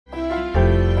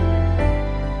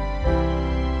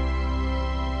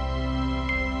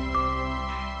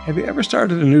Have you ever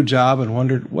started a new job and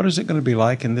wondered, what is it going to be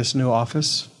like in this new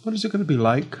office? What is it going to be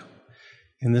like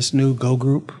in this new Go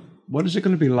group? What is it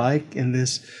going to be like in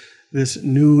this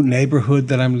new neighborhood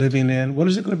that I'm living in? What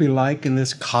is it going to be like in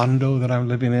this condo that I'm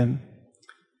living in?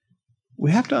 We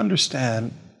have to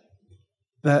understand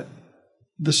that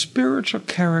the spiritual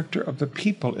character of the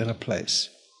people in a place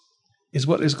is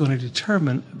what is going to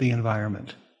determine the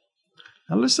environment.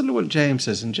 Now listen to what James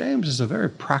says, and James is a very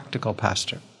practical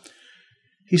pastor.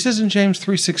 He says in James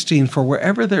 3:16, "For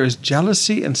wherever there is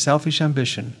jealousy and selfish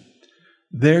ambition,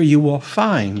 there you will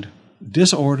find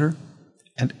disorder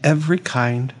and every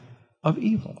kind of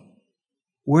evil."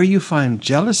 Where you find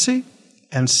jealousy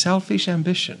and selfish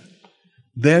ambition,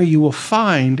 there you will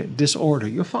find disorder.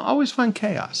 You'll always find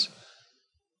chaos.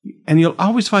 And you'll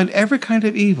always find every kind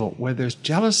of evil where there's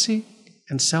jealousy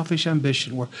and selfish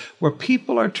ambition, where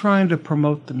people are trying to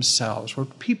promote themselves, where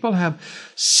people have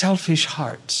selfish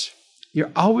hearts.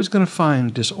 You're always going to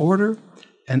find disorder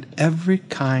and every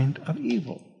kind of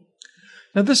evil.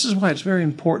 Now, this is why it's very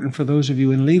important for those of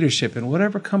you in leadership in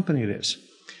whatever company it is.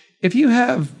 If you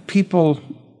have people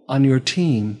on your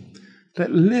team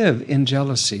that live in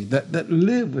jealousy, that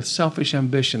live with selfish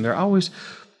ambition, they're always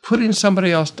putting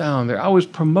somebody else down, they're always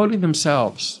promoting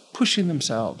themselves, pushing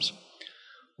themselves.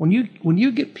 When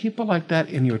you get people like that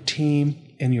in your team,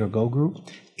 in your Go group,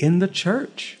 in the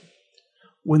church,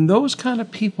 when those kind of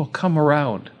people come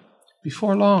around,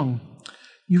 before long,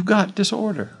 you've got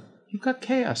disorder. You've got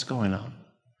chaos going on.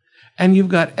 And you've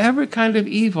got every kind of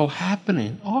evil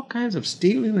happening, all kinds of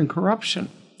stealing and corruption.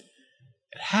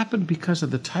 It happened because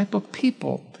of the type of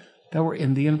people that were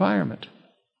in the environment.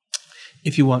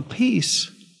 If you want peace,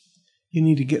 you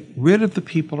need to get rid of the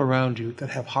people around you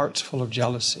that have hearts full of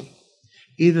jealousy.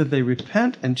 Either they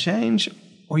repent and change,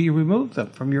 or you remove them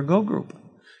from your Go group.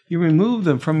 You remove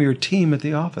them from your team at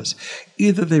the office.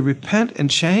 Either they repent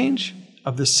and change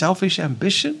of the selfish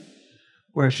ambition,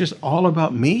 where it's just all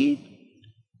about me,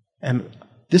 and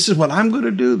this is what I'm going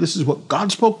to do, this is what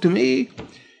God spoke to me.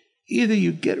 Either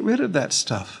you get rid of that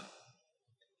stuff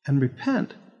and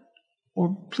repent,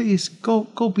 or please go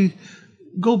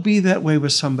be that way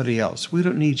with somebody else. We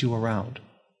don't need you around.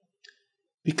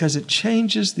 Because it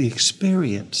changes the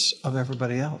experience of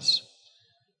everybody else.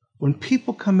 When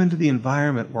people come into the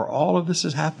environment where all of this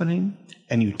is happening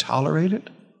and you tolerate it,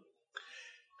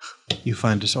 you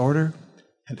find disorder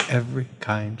and every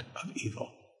kind of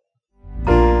evil.